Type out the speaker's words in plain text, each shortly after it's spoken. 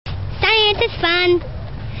science is fun.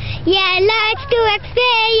 Yeah, let's do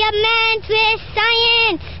experiments with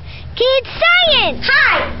science. Kids Science!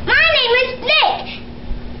 Hi, my name is Nick.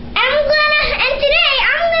 And today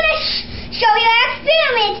I'm gonna show you an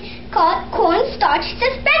experiment called cornstarch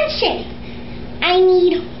suspension. I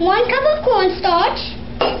need 1 cup of cornstarch,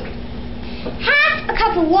 half a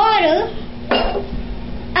cup of water,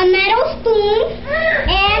 a metal spoon,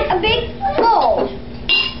 and a big bowl.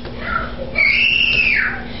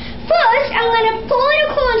 First, I'm going to pour the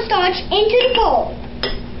cornstarch into the bowl.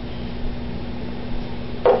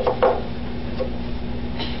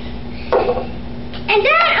 And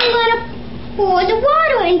then I'm going to pour the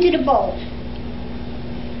water into the bowl.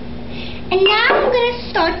 And now I'm going to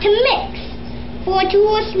start to mix for 2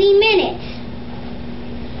 or 3 minutes.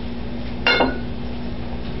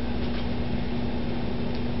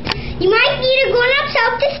 You might need a grown-up's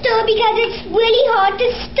help to stir because it's really hard to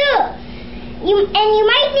stir. And you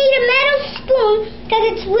might need a metal spoon because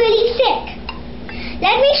it's really thick.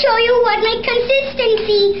 Let me show you what my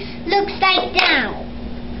consistency looks like now.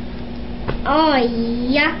 Oh,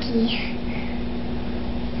 yucky.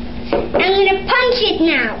 I'm going to punch it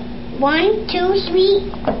now. 1, 2,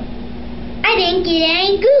 3. I didn't get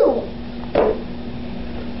any glue.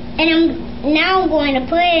 And now I'm going to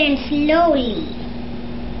put it in slowly.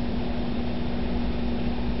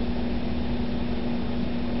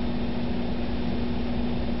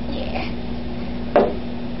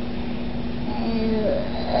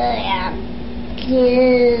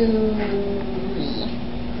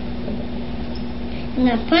 I'm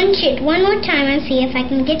going to punch it one more time and see if I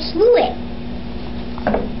can get through it.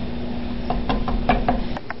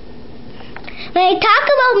 When I talk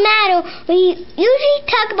about metal, we usually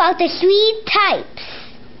talk about the 3 types.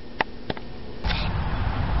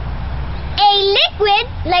 A liquid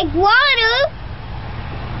like water,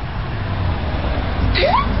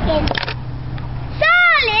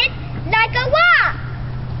 solid like a rock,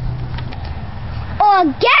 or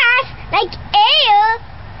gas like air.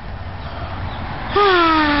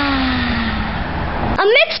 A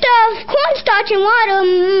mixture of cornstarch and water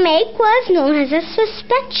make what's known as a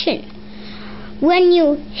suspension. When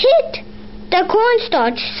you hit the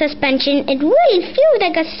cornstarch suspension, it really feels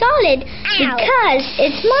like a solid because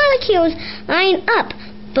its molecules line up,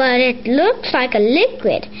 but it looks like a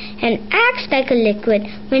liquid and acts like a liquid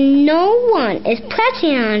when no one is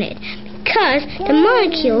pressing on it because the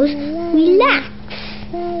molecules relax.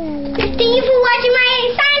 Thank you for watching my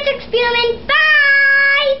science experiment. Bye!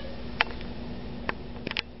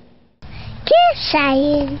 Kids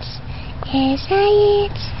Science. Kids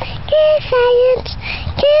Science. Kids Science.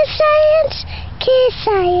 Kids Science. Kids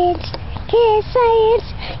Science. Kids Science.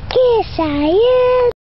 Kids Science.